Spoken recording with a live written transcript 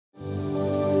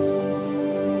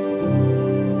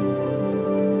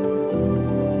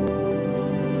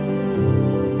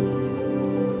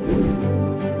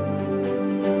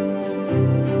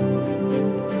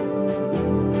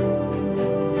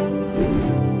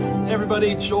Hey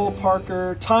everybody, Joel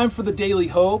Parker. Time for the Daily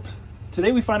Hope.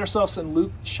 Today we find ourselves in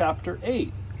Luke chapter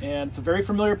 8, and it's a very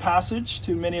familiar passage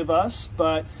to many of us,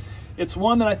 but it's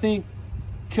one that I think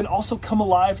can also come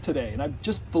alive today. And I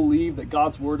just believe that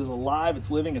God's word is alive,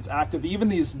 it's living, it's active. Even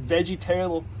these veggie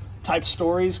tale type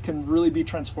stories can really be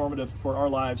transformative for our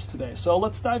lives today. So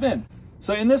let's dive in.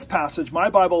 So in this passage, my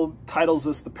Bible titles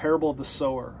this the parable of the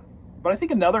sower. But I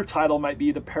think another title might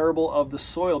be the parable of the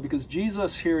soil, because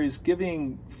Jesus here is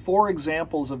giving 4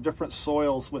 examples of different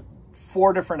soils with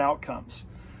 4 different outcomes.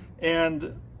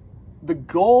 And the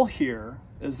goal here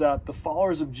is that the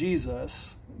followers of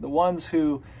Jesus, the ones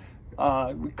who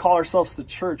we call ourselves the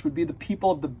church, would be the people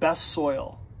of the best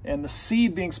soil. And the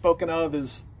seed being spoken of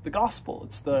is the gospel.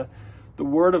 It's the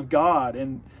word of God.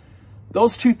 And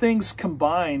those 2 things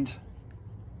combined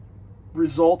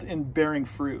result in bearing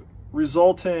fruit.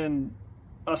 Result in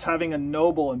us having a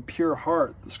noble and pure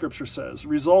heart, the scripture says.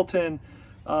 Result in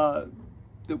that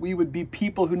we would be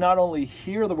people who not only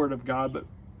hear the word of God, but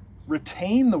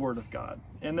retain the word of God.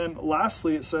 And then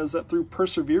lastly, it says that through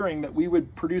persevering that we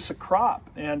would produce a crop.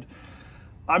 And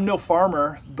I'm no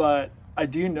farmer, but I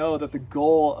do know that the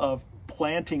goal of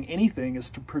planting anything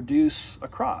is to produce a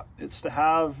crop. It's to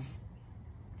have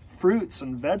fruits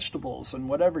and vegetables and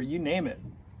whatever, you name it,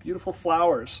 beautiful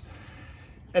flowers.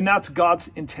 And that's God's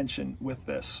intention with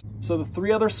this. So the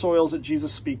 3 other soils that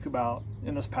Jesus speaks about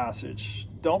in this passage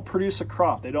don't produce a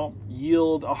crop. They don't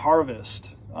yield a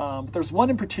harvest. But there's one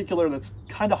in particular that's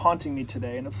kind of haunting me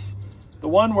today, and it's the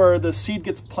one where the seed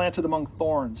gets planted among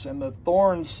thorns, and the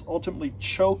thorns ultimately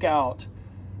choke out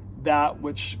that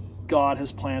which God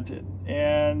has planted.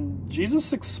 And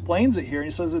Jesus explains it here,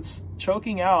 and he says it's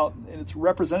choking out, and it's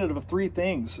representative of 3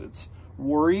 things. It's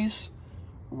worries,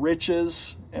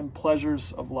 riches, and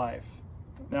pleasures of life.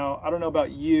 Now, I don't know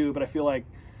about you, but I feel like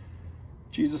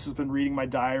Jesus has been reading my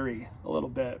diary a little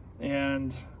bit.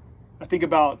 And I think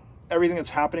about everything that's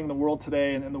happening in the world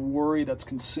today and the worry that's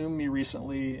consumed me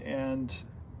recently. And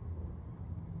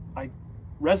I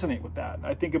resonate with that.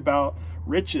 I think about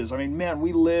riches. I mean, man,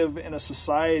 we live in a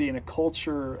society and a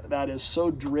culture that is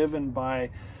so driven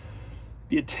by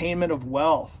the attainment of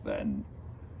wealth, and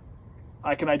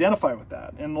I can identify with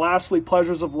that. And lastly,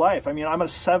 pleasures of life. I mean, I'm a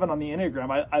 7 on the Enneagram.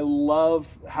 I love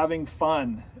having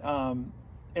fun.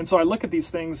 And so I look at these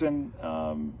things and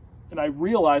I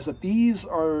realize that these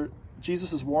are,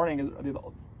 Jesus' warning,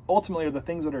 ultimately are the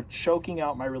things that are choking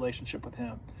out my relationship with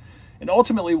him. And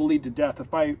ultimately will lead to death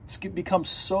if I become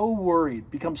so worried,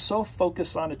 become so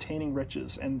focused on attaining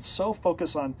riches and so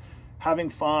focused on having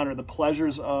fun or the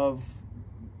pleasures of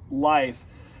life,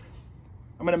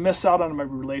 I'm going to miss out on my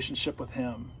relationship with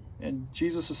him. And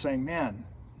Jesus is saying, man,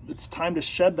 it's time to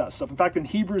shed that stuff. In fact, in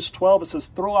Hebrews 12, it says,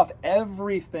 throw off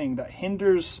everything that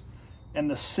hinders and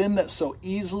the sin that so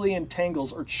easily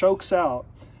entangles or chokes out,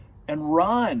 and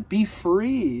run, be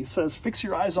free. He says, fix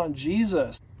your eyes on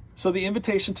Jesus. So the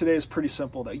invitation today is pretty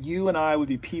simple, that you and I would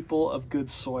be people of good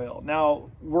soil.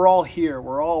 Now, we're all here.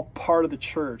 We're all part of the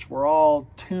church. We're all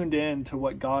tuned in to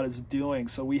what God is doing.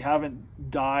 So we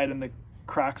haven't died in the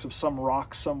cracks of some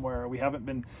rock somewhere. We haven't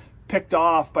been picked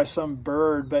off by some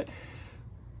bird, but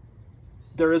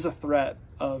there is a threat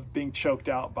of being choked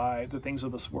out by the things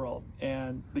of this world.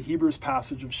 And the Hebrews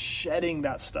passage of shedding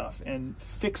that stuff and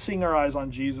fixing our eyes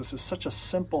on Jesus is such a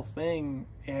simple thing,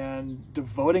 and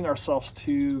devoting ourselves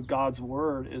to God's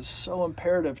word is so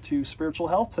imperative to spiritual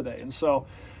health today. And so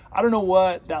I don't know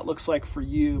what that looks like for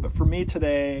you, but for me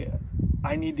today,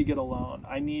 I need to get alone.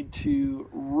 I need to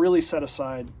really set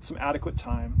aside some adequate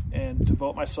time and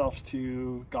devote myself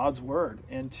to God's word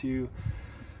and to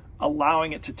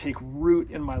allowing it to take root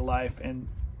in my life in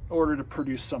order to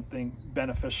produce something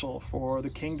beneficial for the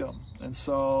kingdom. And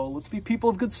so let's be people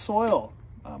of good soil.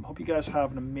 Hope you guys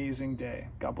have an amazing day.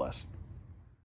 God bless.